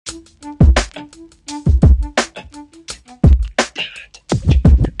Hi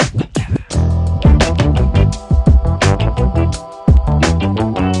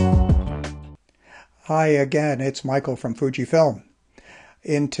again, it's Michael from Fujifilm.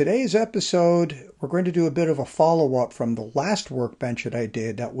 In today's episode, we're going to do a bit of a follow-up from the last workbench that I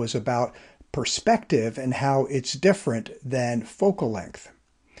did that was about perspective and how it's different than focal length.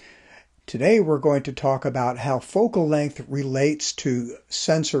 Today we're going to talk about how focal length relates to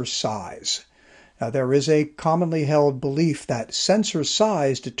sensor size. Now, there is a commonly held belief that sensor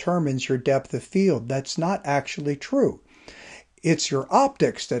size determines your depth of field. That's not actually true. It's your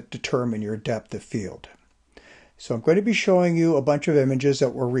optics that determine your depth of field. So I'm going to be showing you a bunch of images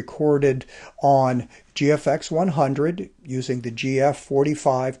that were recorded on GFX 100 using the GF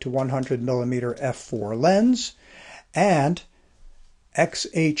 45 to 100mm f4 lens and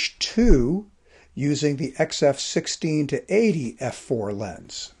X-H2 using the XF16 to 80 f4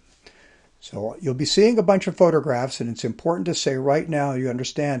 lens. So you'll be seeing a bunch of photographs, and it's important to say right now you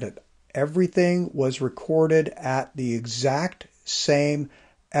understand it. Everything was recorded at the exact same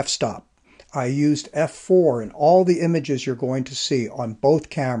f-stop. I used f4 in all the images you're going to see on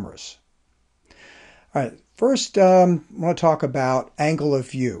both cameras. All right, first I want to talk about angle of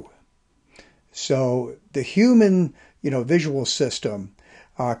view. So the human, visual system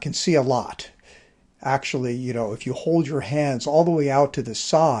can see a lot. Actually, if you hold your hands all the way out to the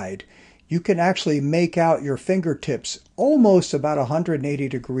side, you can actually make out your fingertips almost about 180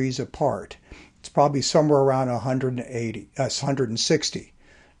 degrees apart. It's probably somewhere around 160.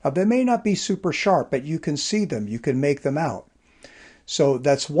 Now, they may not be super sharp, but you can see them. You can make them out. So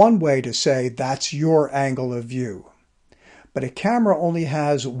that's one way to say that's your angle of view. But a camera only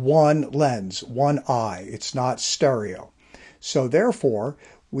has one lens, one eye. It's not stereo. So therefore,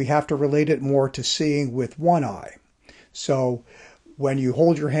 we have to relate it more to seeing with one eye. So when you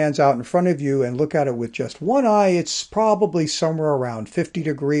hold your hands out in front of you and look at it with just one eye, it's probably somewhere around 50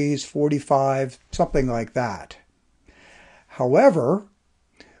 degrees, 45, something like that. However,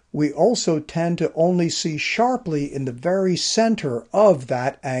 we also tend to only see sharply in the very center of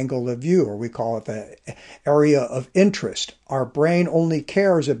that angle of view, or we call it the area of interest. Our brain only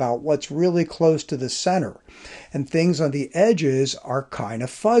cares about what's really close to the center, and things on the edges are kind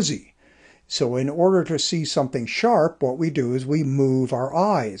of fuzzy. So in order to see something sharp, what we do is we move our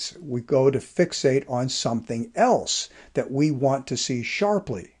eyes. We go to fixate on something else that we want to see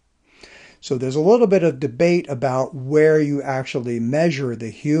sharply. So there's a little bit of debate about where you actually measure the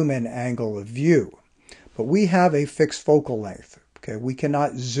human angle of view. But we have a fixed focal length. Okay, we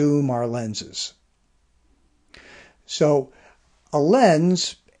cannot zoom our lenses. So a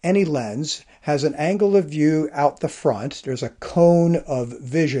lens, any lens, has an angle of view out the front. There's a cone of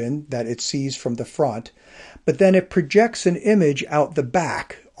vision that it sees from the front, but then it projects an image out the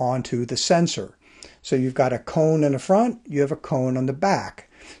back onto the sensor. So you've got a cone in the front, you have a cone on the back.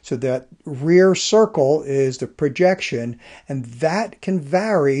 So that rear circle is the projection, and that can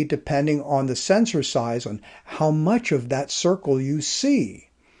vary depending on the sensor size on how much of that circle you see.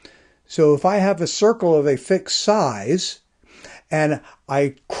 So if I have a circle of a fixed size, and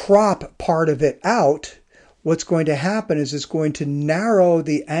I crop part of it out, what's going to happen is it's going to narrow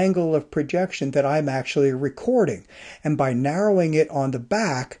the angle of projection that I'm actually recording. And by narrowing it on the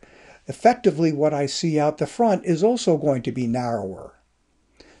back, effectively what I see out the front is also going to be narrower.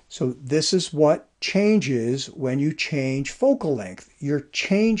 So this is what changes when you change focal length. You're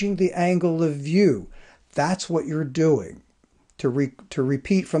changing the angle of view. That's what you're doing. To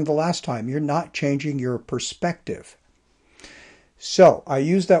repeat from the last time, you're not changing your perspective. So I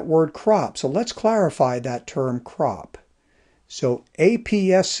use that word crop. So let's clarify that term crop. So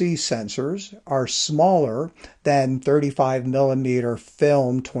APS-C sensors are smaller than 35mm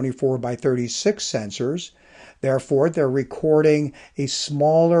film 24 by 36 sensors. Therefore, they're recording a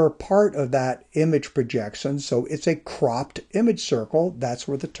smaller part of that image projection. So it's a cropped image circle. That's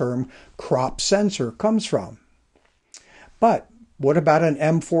where the term crop sensor comes from. But what about an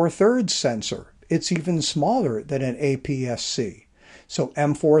M4/3 sensor? It's even smaller than an APS-C. So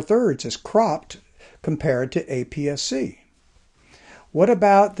M4/3 is cropped compared to APS-C. What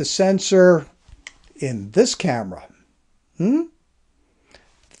about the sensor in this camera?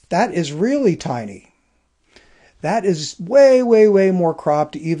 That is really tiny. That is way, way, way more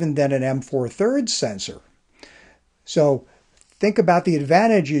cropped even than an M4/3 sensor. So think about the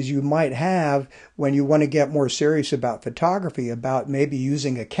advantages you might have when you want to get more serious about photography, about maybe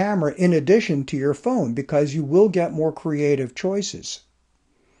using a camera in addition to your phone, because you will get more creative choices.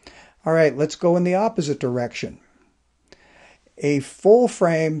 All right, let's go in the opposite direction. A full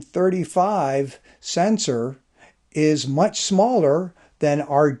frame 35 sensor is much smaller than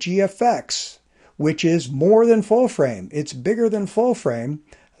our GFX, which is more than full frame. It's bigger than full frame.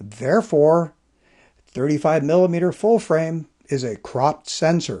 Therefore, 35mm full frame is a cropped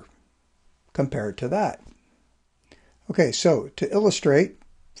sensor compared to that. Okay, so to illustrate,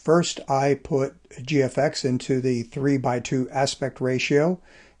 first I put GFX into the 3:2 aspect ratio,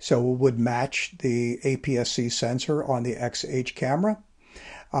 so it would match the APS-C sensor on the X-H camera.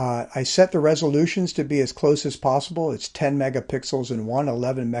 I set the resolutions to be as close as possible. It's 10 megapixels in one,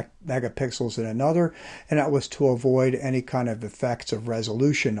 11 megapixels in another, and that was to avoid any kind of effects of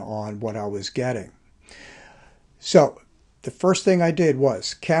resolution on what I was getting. So the first thing I did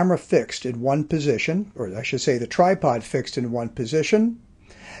was camera fixed in one position, or I should say the tripod fixed in one position,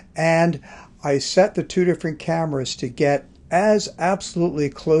 and I set the two different cameras to get as absolutely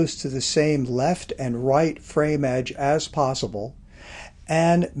close to the same left and right frame edge as possible,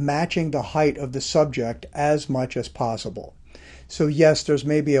 and matching the height of the subject as much as possible. So yes, there's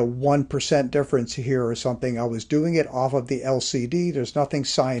maybe a 1% difference here or something. I was doing it off of the LCD. There's nothing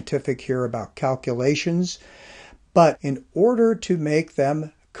scientific here about calculations. But in order to make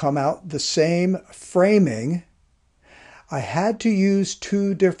them come out the same framing, I had to use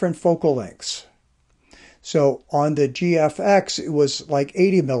two different focal lengths. So on the GFX, it was like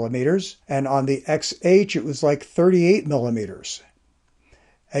 80 millimeters, and on the XH, it was like 38 millimeters.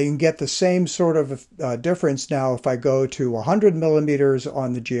 And you can get the same sort of difference now if I go to 100 millimeters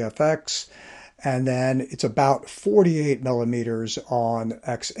on the GFX, and then it's about 48 millimeters on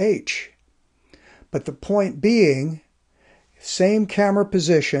XH. But the point being, same camera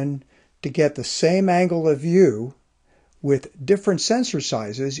position to get the same angle of view with different sensor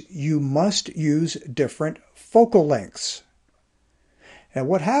sizes, you must use different focal lengths. And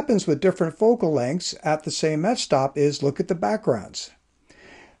what happens with different focal lengths at the same f-stop is look at the backgrounds.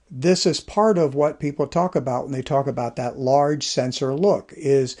 This is part of what people talk about when they talk about that large sensor look,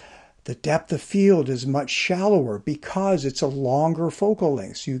 is the depth of field is much shallower because it's a longer focal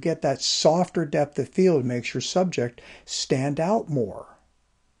length. So you get that softer depth of field, makes your subject stand out more.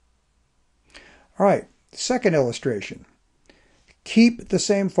 All right, second illustration. Keep the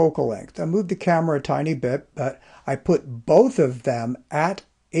same focal length. I moved the camera a tiny bit, but I put both of them at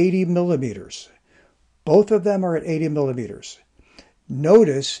 80 millimeters. Both of them are at 80 millimeters.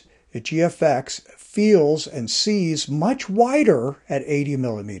 Notice the GFX feels and sees much wider at 80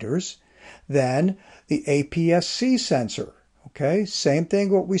 millimeters than the APS-C sensor. Okay, same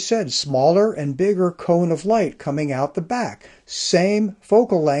thing what we said, smaller and bigger cone of light coming out the back. Same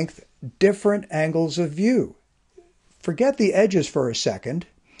focal length, different angles of view. Forget the edges for a second.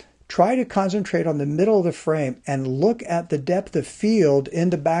 Try to concentrate on the middle of the frame and look at the depth of field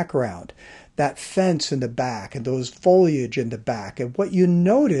in the background. That fence in the back and those foliage in the back. And what you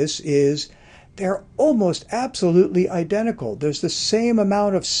notice is they're almost absolutely identical. There's the same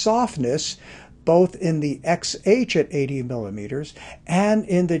amount of softness both in the XH at 80 millimeters and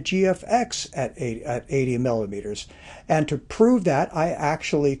in the GFX at 80 millimeters. And to prove that, I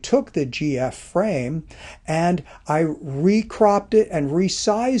actually took the GF frame and I recropped it and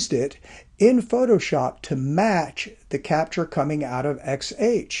resized it in Photoshop to match the capture coming out of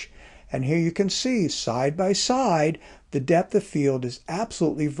XH. And here you can see, side by side, the depth of field is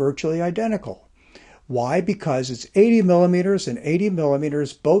absolutely virtually identical. Why? Because it's 80 millimeters and 80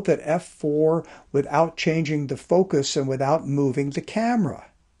 millimeters, both at f4, without changing the focus and without moving the camera.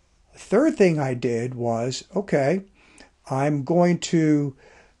 The third thing I did was, okay, I'm going to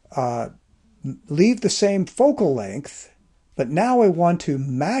leave the same focal length, but now I want to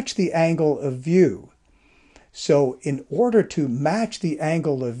match the angle of view. So in order to match the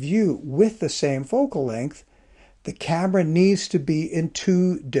angle of view with the same focal length, the camera needs to be in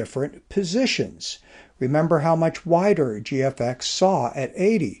two different positions. Remember how much wider GFX saw at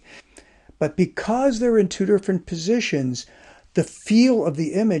 80. But because they're in two different positions, the feel of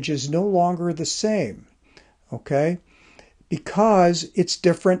the image is no longer the same. Okay? Because it's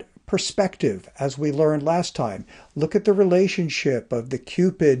different perspective, as we learned last time. Look at the relationship of the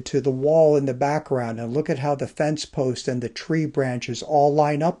Cupid to the wall in the background, and look at how the fence post and the tree branches all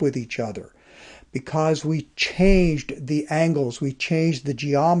line up with each other. Because we changed the angles, we changed the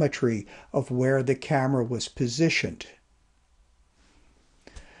geometry of where the camera was positioned.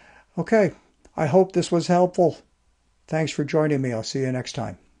 Okay, I hope this was helpful. Thanks for joining me. I'll see you next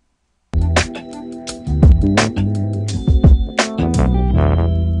time.